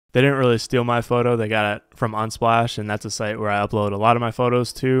They didn't really steal my photo. They got it from Unsplash, and that's a site where I upload a lot of my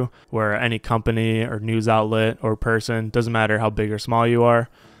photos to, where any company or news outlet or person, doesn't matter how big or small you are,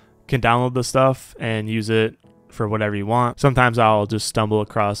 can download the stuff and use it for whatever you want. Sometimes I'll just stumble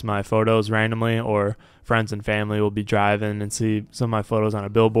across my photos randomly, or friends and family will be driving and see some of my photos on a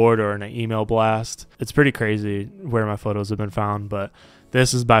billboard or in an email blast. It's pretty crazy where my photos have been found, but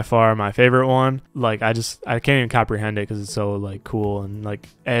this is by far my favorite one. Like, I can't even comprehend it because it's so like cool, and like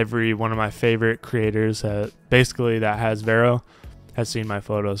every one of my favorite creators that has Vero has seen my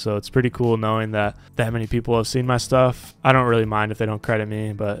photos. So it's pretty cool knowing that many people have seen my stuff. I don't really mind if they don't credit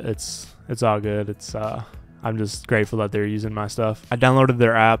me, but it's all good. I'm just grateful that they're using my stuff. I downloaded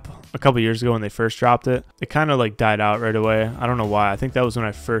their app a couple years ago when they first dropped it. It kind of like died out right away. I don't know why. I think that was when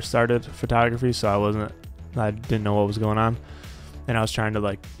I first started photography, so I didn't know what was going on. And I was trying to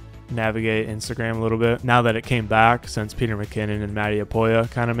like navigate Instagram a little bit. Now that it came back, since Peter McKinnon and Maddie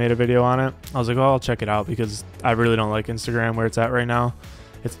Apoya kind of made a video on it, I was like, well, I'll check it out, because I really don't like Instagram where it's at right now.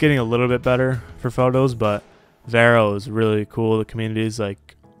 It's getting a little bit better for photos, but Vero is really cool. The community is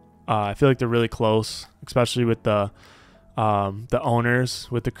like, I feel like they're really close, especially with the owners,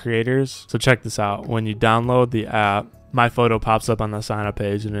 with the creators. So check this out. When you download the app, my photo pops up on the sign up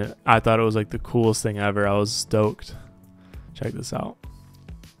page, and I thought it was like the coolest thing ever. I was stoked. Check this out.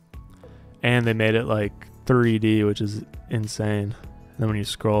 And they made it like 3D, which is insane. And then when you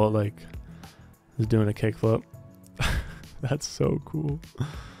scroll, it like is doing a kickflip. That's so cool.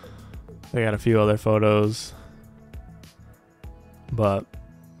 They got a few other photos, but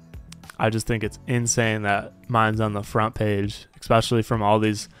I just think it's insane that mine's on the front page, especially from all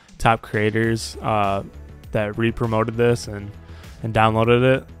these top creators that re-promoted this and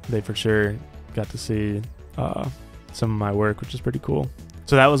downloaded it. They for sure got to see some of my work, which is pretty cool.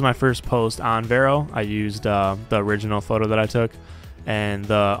 So that was my first post on Vero. I used the original photo that I took, and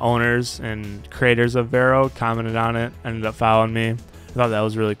the owners and creators of Vero commented on it, ended up following me. I thought that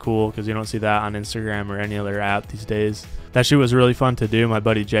was really cool because you don't see that on Instagram or any other app these days. That shoot was really fun to do. My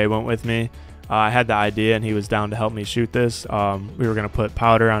buddy Jay went with me. I had the idea and he was down to help me shoot this. We were going to put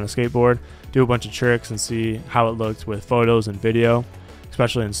powder on a skateboard, do a bunch of tricks, and see how it looked with photos and video,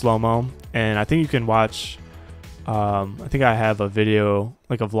 especially in slow-mo. And I think you can watch, I think I have a video,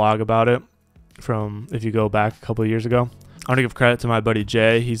 like a vlog about it from if you go back a couple of years ago. I want to give credit to my buddy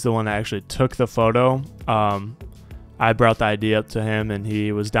Jay. He's the one that actually took the photo. I brought the idea up to him and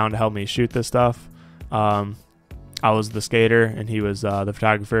he was down to help me shoot this stuff. I was the skater and he was the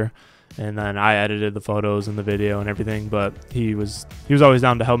photographer, and then I edited the photos and the video and everything, but he was always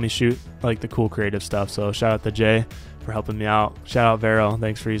down to help me shoot like the cool creative stuff. So shout out to Jay for helping me out. Shout out Vero,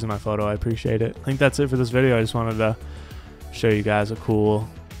 thanks for using my photo, I appreciate it. I think that's it for this video. I just wanted to show you guys a cool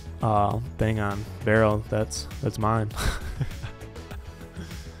thing on Vero that's mine.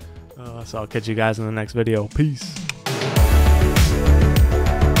 So I'll catch you guys in the next video. Peace.